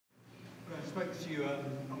spoke to you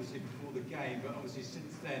obviously before the game, but obviously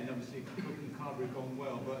since then, obviously Cook and Carberry have gone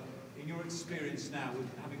well. But in your experience now, with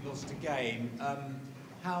having lost a game,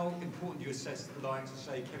 how important do you assess the likes of,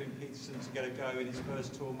 say, Kevin Peterson to get a go in his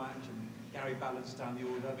first tour match and Gary Ballance down the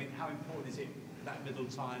order? I mean, how important is it that middle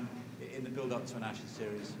time in the build-up to an Ashes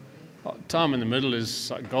series? Time in the middle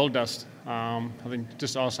is like gold dust. I think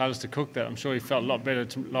just ask Alistair Cook that. I'm sure he felt a lot better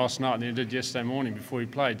last night than he did yesterday morning before he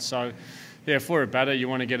played. So, yeah, for a batter, you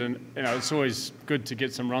want to get it's always good to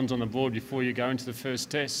get some runs on the board before you go into the first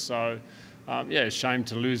test. So, yeah, it's a shame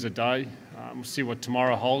to lose a day. We'll see what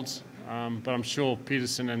tomorrow holds. But I'm sure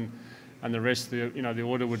Peterson and the rest of the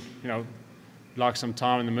order would like some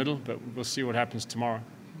time in the middle. But we'll see what happens tomorrow.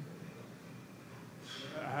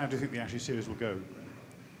 How do you think the Ashes series will go?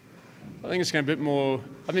 I think it's going to be a bit more.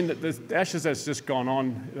 I mean, the Ashes that's just gone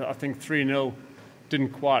on, I think 3-0 didn't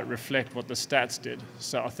quite reflect what the stats did.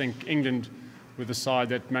 So I think England, with the side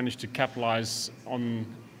that managed to capitalise on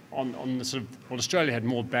the sort of, well, Australia had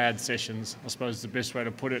more bad sessions, I suppose is the best way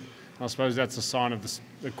to put it. And I suppose that's a sign of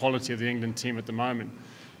the quality of the England team at the moment.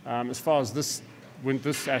 As far as this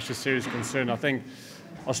Ashes series is concerned, I think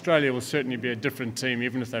Australia will certainly be a different team,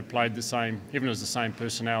 even if they played the same, even if it was the same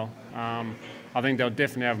personnel. I think they'll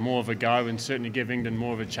definitely have more of a go and certainly give England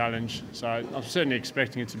more of a challenge. So I'm certainly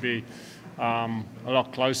expecting it to be a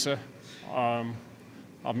lot closer. I'm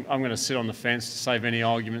going to sit on the fence to save any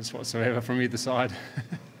arguments whatsoever from either side.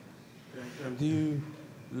 Do you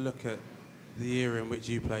look at the era in which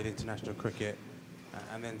you played international cricket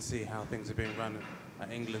and then see how things are being run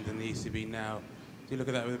at England and the ECB now? Do you look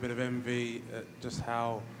at that with a bit of envy at just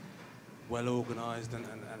how well organised and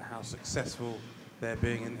how successful they're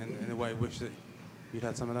being in a way? Wish that you'd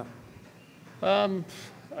had some of that?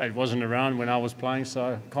 It wasn't around when I was playing,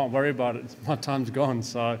 so I can't worry about it. My time's gone.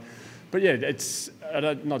 So, but yeah, it's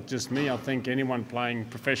not just me. I think anyone playing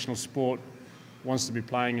professional sport wants to be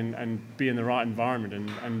playing and be in the right environment.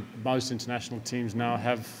 And most international teams now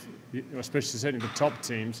have, especially certainly the top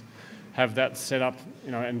teams, have that set up,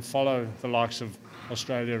 and follow the likes of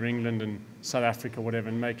Australia, England, and South Africa, whatever,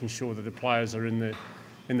 and making sure that the players are in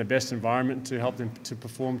the best environment to help them to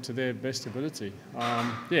perform to their best ability.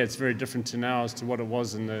 Yeah, it's very different to now as to what it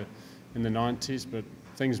was in the 90s, but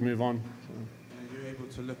things move on. So. Are you able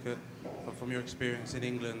to look at, from your experience in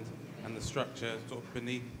England and the structure sort of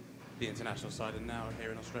beneath the international side, and now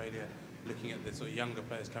here in Australia, looking at the sort of younger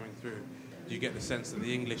players coming through, do you get the sense that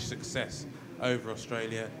the English success over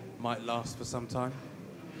Australia might last for some time?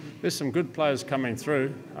 There's some good players coming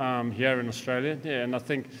through here in Australia, yeah, and I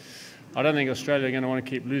don't think Australia are going to want to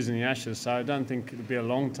keep losing the Ashes, so I don't think it'll be a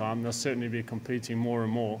long time. They'll certainly be competing more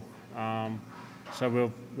and more. So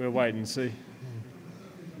we'll wait and see.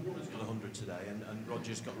 Warner's got 100 today, and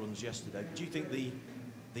Rogers got runs yesterday. Do you think the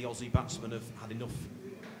Aussie batsmen have had enough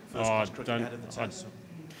first-class cricket ahead of the Test?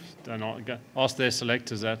 Ask their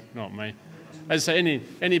selectors that, not me. As I say,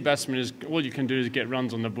 any batsman all you can do is get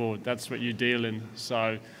runs on the board. That's what you deal in.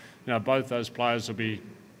 So, both those players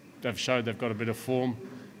they've showed they've got a bit of form.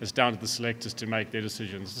 It's down to the selectors to make their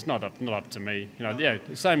decisions. It's not up to me. Yeah,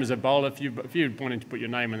 same as a bowler. If you're wanting to put your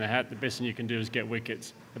name in the hat, the best thing you can do is get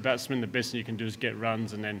wickets. The batsman, the best thing you can do is get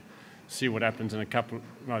runs and then see what happens in a couple.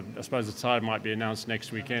 I suppose the tide might be announced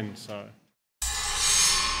next weekend. So.